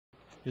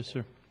Yes,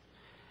 sir.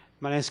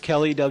 My name is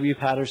Kelly W.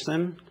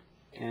 Patterson,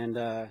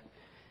 and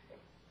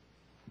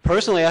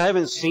personally, I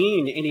haven't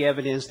seen any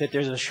evidence that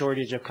there's a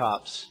shortage of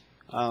cops.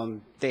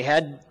 They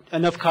had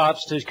enough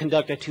cops to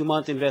conduct a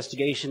 2-month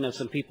investigation of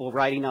some people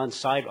riding on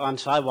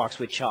sidewalks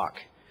with chalk.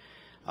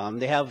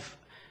 They have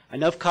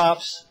enough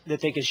cops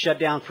that they can shut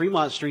down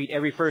Fremont Street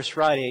every first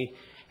Friday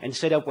and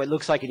set up what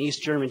looks like an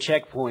East German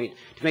checkpoint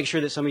to make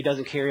sure that somebody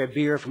doesn't carry a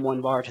beer from one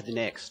bar to the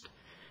next.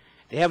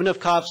 They have enough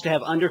cops to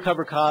have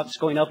undercover cops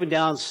going up and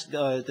down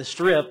the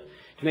strip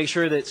to make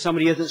sure that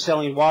somebody isn't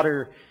selling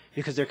water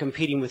because they're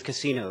competing with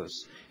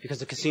casinos, because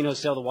the casinos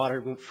sell the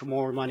water for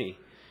more money.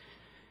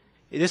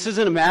 This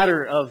isn't a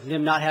matter of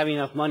them not having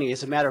enough money.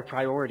 It's a matter of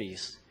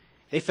priorities.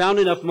 They found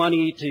enough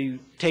money to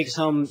take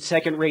some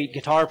second-rate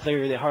guitar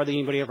player that hardly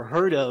anybody ever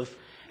heard of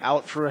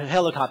out for a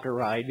helicopter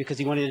ride because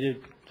he wanted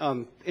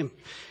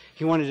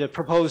to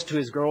propose to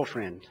his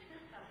girlfriend.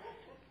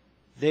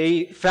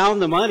 They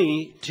found the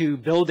money to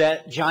build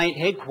that giant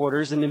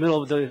headquarters in the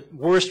middle of the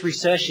worst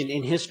recession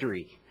in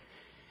history.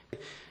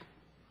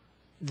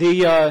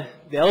 The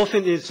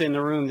elephant that's in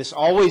the room, that's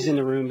always in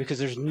the room because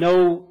there's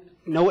no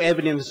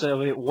evidence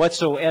of it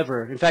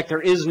whatsoever. In fact,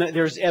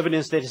 there's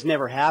evidence that it's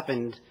never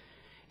happened,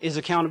 is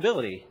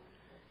accountability.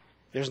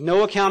 There's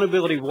no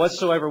accountability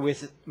whatsoever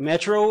with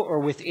Metro or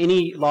with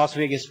any Las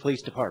Vegas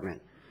Police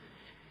Department.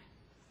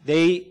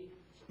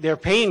 They're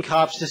paying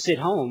cops to sit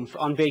home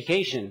on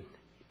vacation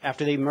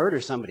after they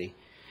murder somebody.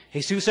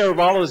 Jesus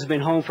Arevalo has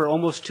been home for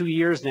almost 2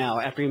 years now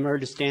after he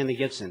murdered Stanley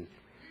Gibson.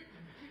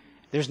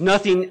 There's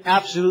nothing,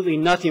 absolutely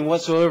nothing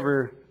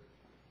whatsoever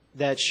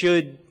that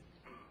should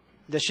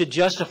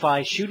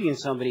justify shooting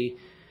somebody.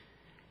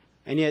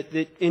 And yet,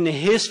 in the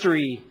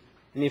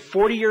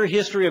 40-year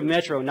history of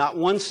Metro, not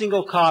one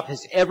single cop has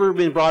ever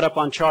been brought up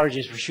on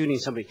charges for shooting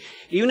somebody,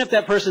 even if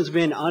that person's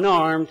been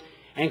unarmed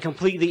and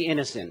completely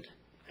innocent.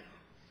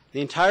 The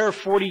entire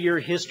 40-year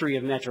history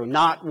of Metro,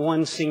 not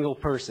one single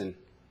person.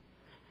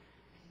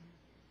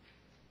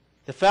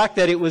 The fact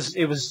that it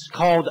was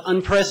called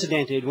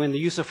unprecedented when the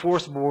Use of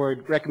Force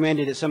Board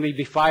recommended that somebody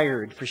be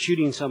fired for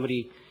shooting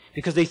somebody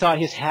because they thought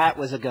his hat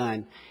was a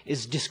gun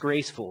is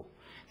disgraceful.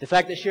 The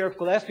fact that Sheriff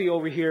Gillespie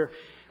over here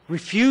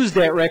refused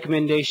that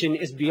recommendation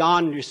is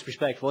beyond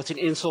disrespectful. It's an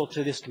insult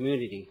to this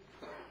community.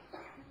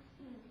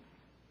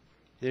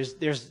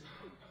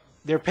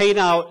 They're paying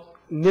out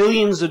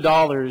millions of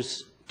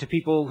dollars to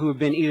people who have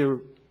been either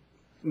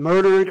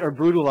murdered or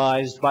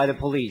brutalized by the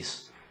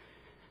police.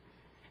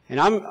 And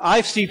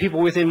I see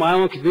people within my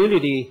own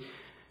community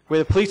where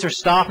the police are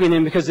stopping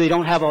them because they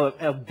don't have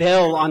a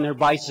bell on their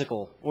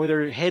bicycle or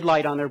their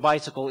headlight on their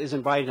bicycle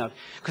isn't bright enough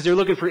because they're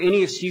looking for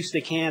any excuse they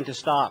can to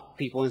stop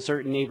people in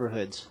certain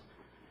neighborhoods.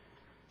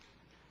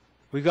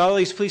 We've got all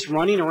these police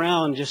running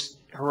around just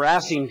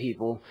harassing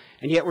people,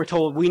 and yet we're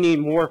told we need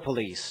more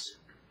police.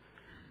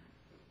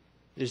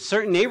 There's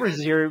certain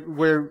neighborhoods here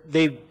where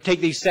they take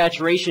these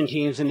saturation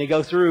teams and they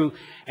go through,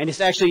 and it's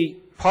actually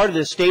part of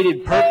the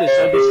stated purpose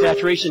of these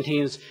saturation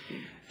teams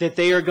that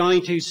they are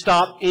going to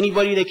stop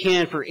anybody they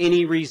can for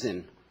any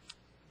reason.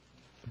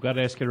 I've got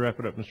to ask you to wrap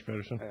it up, Mr.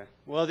 Patterson.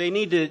 Well, they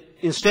need to,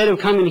 instead of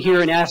coming here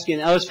and asking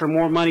us for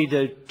more money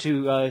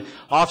to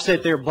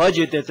offset their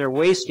budget that they're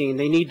wasting,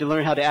 they need to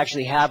learn how to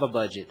actually have a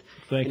budget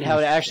and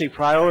how to actually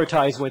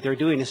prioritize what they're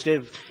doing instead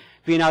of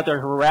being out there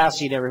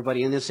harassing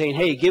everybody and then saying,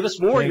 hey, give us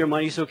more of your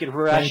money so we can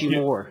harass you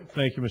more.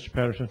 Thank you, Mr.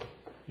 Patterson.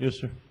 Yes,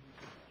 sir.